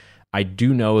working. I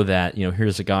do know that,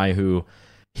 here's a guy who,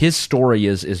 his story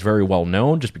is very well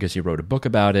known just because he wrote a book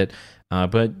about it.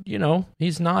 But,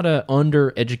 he's not an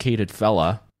undereducated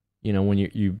fella. When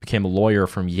you became a lawyer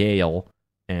from Yale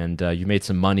and you made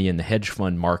some money in the hedge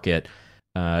fund market,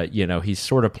 he's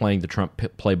sort of playing the Trump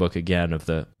playbook again of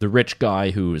the rich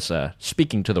guy who's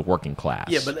speaking to the working class.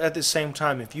 Yeah, but at the same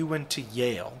time, if you went to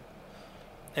Yale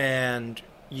and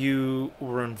you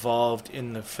were involved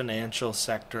in the financial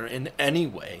sector in any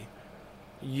way,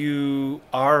 you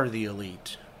are the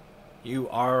elite. You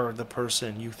are the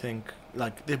person you think,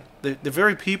 like, the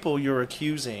very people you're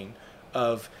accusing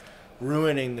of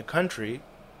ruining the country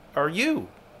are you.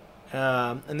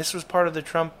 And this was part of the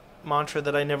Trump mantra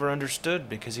that I never understood,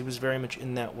 because he was very much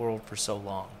in that world for so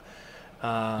long.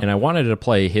 And I wanted to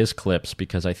play his clips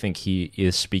because I think he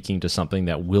is speaking to something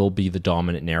that will be the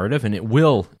dominant narrative, and it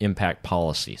will impact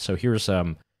policy. So here's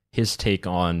his take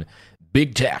on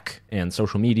big tech and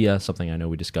social media, something I know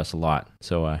we discuss a lot.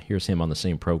 So here's him on the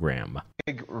same program.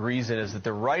 Big reason is that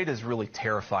the right is really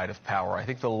terrified of power. I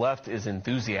think the left is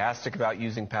enthusiastic about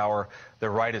using power. The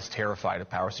right is terrified of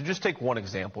power. So just take one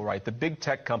example, right? The big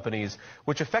tech companies,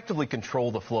 which effectively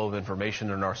control the flow of information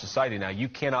in our society now. You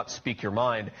cannot speak your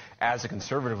mind as a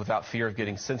conservative without fear of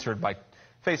getting censored by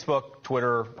Facebook,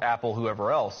 Twitter, Apple,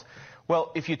 whoever else.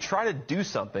 Well, if you try to do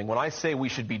something, when I say we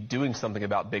should be doing something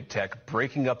about big tech,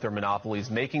 breaking up their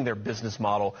monopolies, making their business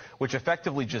model, which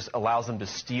effectively just allows them to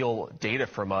steal data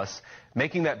from us,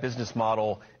 making that business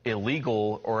model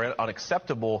illegal or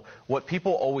unacceptable, what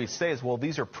people always say is, well,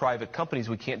 these are private companies,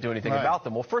 we can't do anything about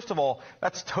them. Well, first of all,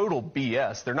 that's total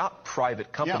BS. They're not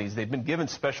private companies. Yeah. They've been given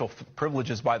special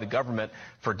privileges by the government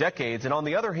for decades. And on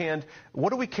the other hand, what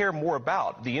do we care more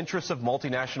about? The interests of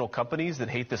multinational companies that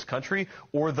hate this country,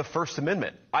 or the First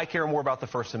Amendment? I care more about the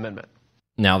First Amendment.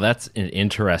 Now, that's an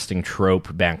interesting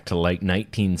trope back to like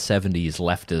 1970s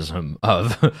leftism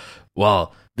of,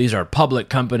 well, these are public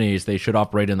companies, they should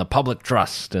operate in the public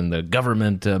trust and the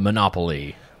government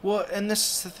monopoly. Well, and this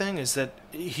is the thing, is that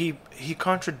he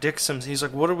contradicts him. He's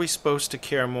like, what are we supposed to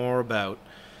care more about?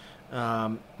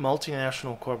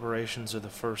 Multinational corporations or the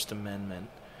First Amendment?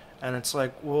 And it's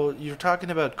like, well, you're talking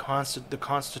about the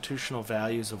constitutional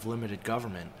values of limited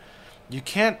government. You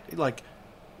can't, like,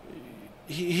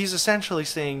 he's essentially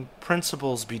saying,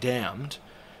 principles be damned.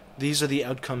 These are the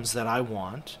outcomes that I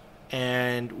want,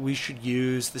 and we should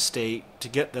use the state to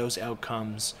get those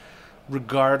outcomes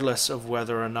regardless of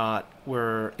whether or not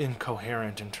we're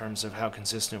incoherent in terms of how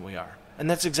consistent we are. And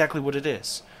that's exactly what it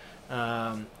is.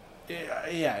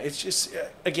 It's just,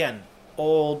 again,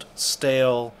 old,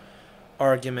 stale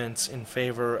arguments in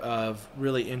favor of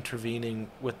really intervening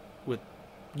with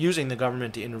using the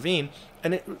government to intervene.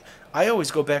 And I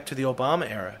always go back to the Obama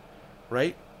era,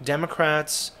 right?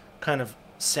 Democrats kind of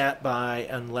sat by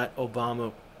and let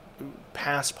Obama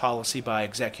pass policy by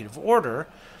executive order,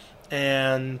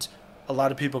 and a lot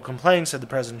of people complained, said the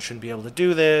president shouldn't be able to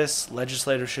do this,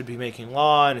 legislators should be making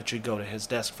law, and it should go to his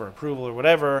desk for approval or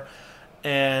whatever.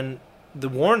 And the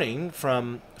warning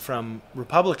from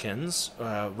Republicans,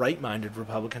 right-minded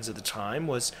Republicans at the time,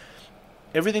 was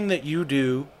everything that you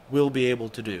do will be able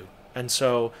to do. And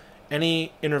so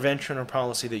any intervention or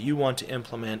policy that you want to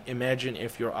implement, imagine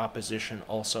if your opposition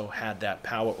also had that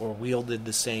power or wielded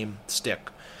the same stick.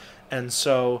 And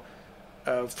so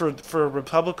for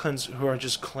Republicans who are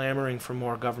just clamoring for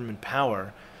more government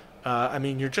power,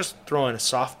 you're just throwing a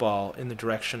softball in the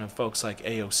direction of folks like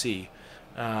AOC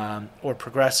or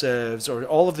progressives or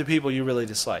all of the people you really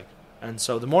dislike. And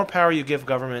so the more power you give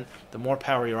government, the more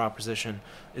power your opposition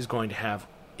is going to have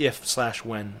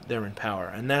if/when they're in power.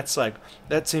 And that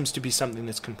seems to be something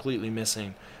that's completely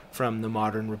missing from the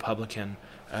modern Republican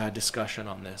discussion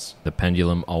on this. The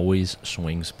pendulum always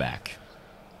swings back.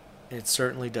 It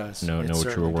certainly does. No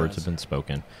truer words have been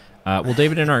spoken. Well,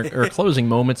 David, in our closing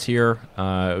moments here,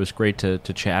 it was great to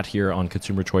chat here on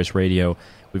Consumer Choice Radio.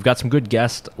 We've got some good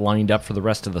guests lined up for the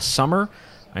rest of the summer.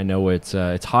 I know it's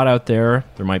hot out there.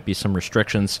 There might be some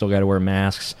restrictions. Still got to wear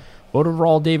masks. But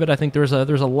overall, David, I think there's a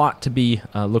lot to be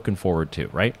looking forward to,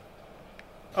 right?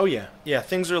 Oh, yeah. Yeah,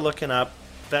 things are looking up.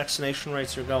 Vaccination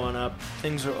rates are going up.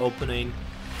 Things are opening.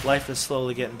 Life is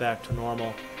slowly getting back to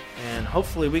normal. And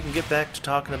hopefully we can get back to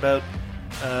talking about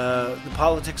the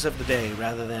politics of the day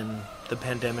rather than the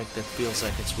pandemic that feels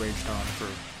like it's raged on for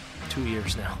 2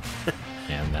 years now.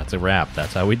 And that's a wrap.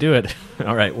 That's how we do it.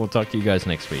 All right, we'll talk to you guys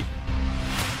next week.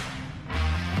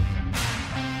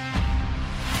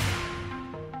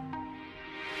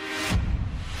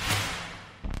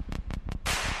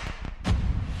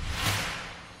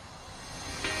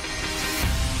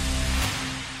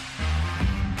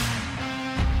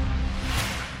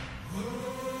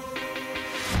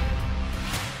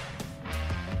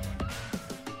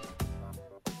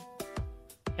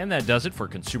 And that does it for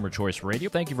Consumer Choice Radio.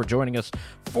 Thank you for joining us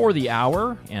for the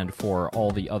hour, and for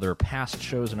all the other past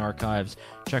shows and archives,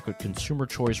 check out Consumer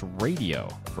Choice Radio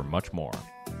for much more.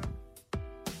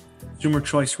 Consumer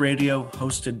Choice Radio,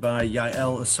 hosted by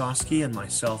Yael Osowski and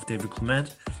myself, David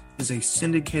Clement, is a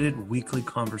syndicated weekly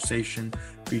conversation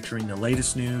featuring the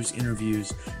latest news,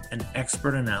 interviews, and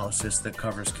expert analysis that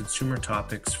covers consumer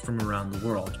topics from around the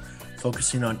world,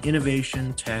 focusing on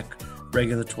innovation, tech,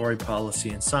 regulatory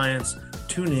policy, and science.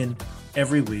 Tune in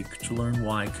every week to learn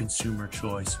why consumer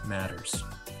choice matters.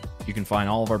 You can find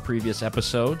all of our previous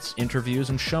episodes, interviews,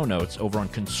 and show notes over on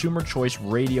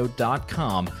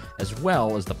consumerchoiceradio.com, as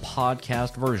well as the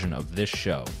podcast version of this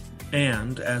show.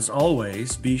 And, as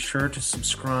always, be sure to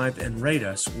subscribe and rate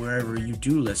us wherever you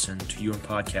do listen to your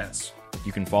podcasts.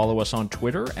 You can follow us on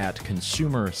Twitter at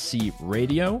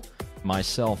ConsumerCRadio,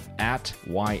 myself at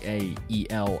YAELOSS,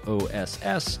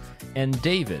 and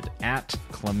David at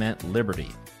Clement Liberty.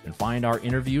 And find our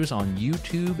interviews on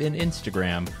YouTube and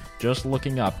Instagram, just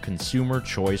looking up Consumer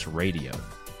Choice Radio.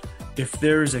 If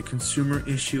there is a consumer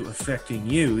issue affecting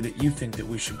you that you think that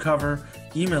we should cover,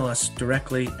 email us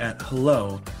directly at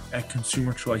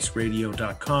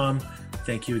hello@consumerchoiceradio.com.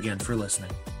 Thank you again for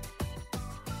listening.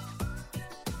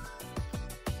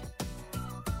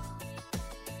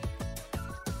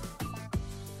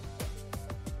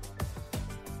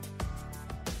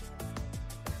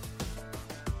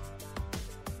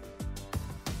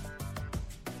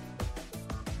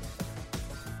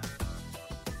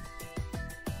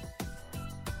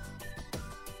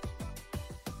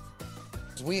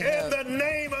 In the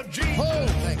name of Jesus.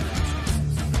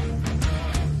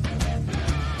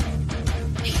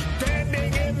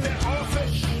 Standing in the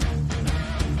office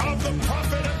of the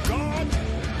prophet of God,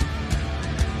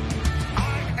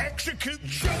 I execute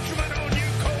judgment on you,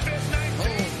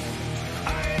 COVID-19.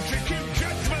 I execute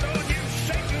judgment on you,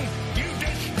 Satan, you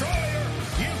destroyer,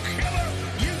 you killer.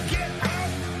 You get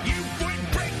out. You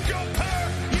break your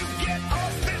power. You get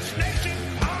off this nation.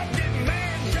 I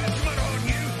demand judgment on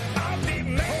you. I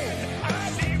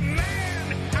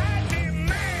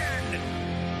demand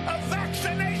a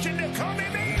vaccination to come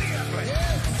immediately.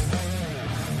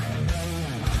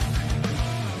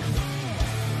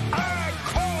 I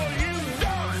call you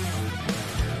done.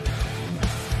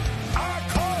 I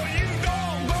call you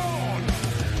gone.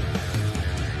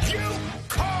 You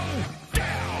come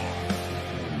down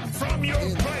from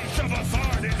your place of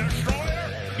authority, destroyer.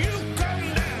 You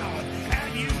come down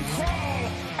and you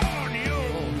crawl on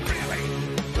your belly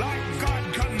like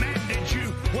God commanded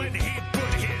you when he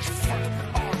put his foot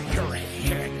on your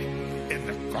head in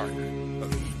the Garden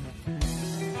of Eden.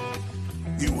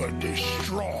 You will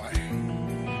destroy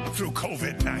through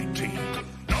COVID-19.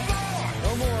 No more!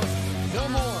 No more! No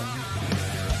more!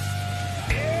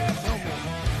 It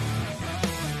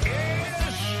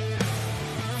is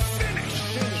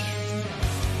finished.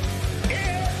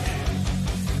 It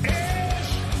is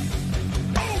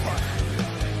over.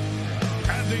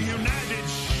 And the United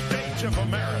States of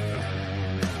America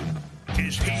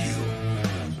is healed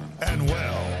and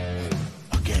well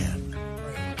again,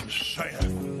 saith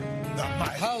the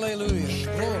mighty. Hallelujah.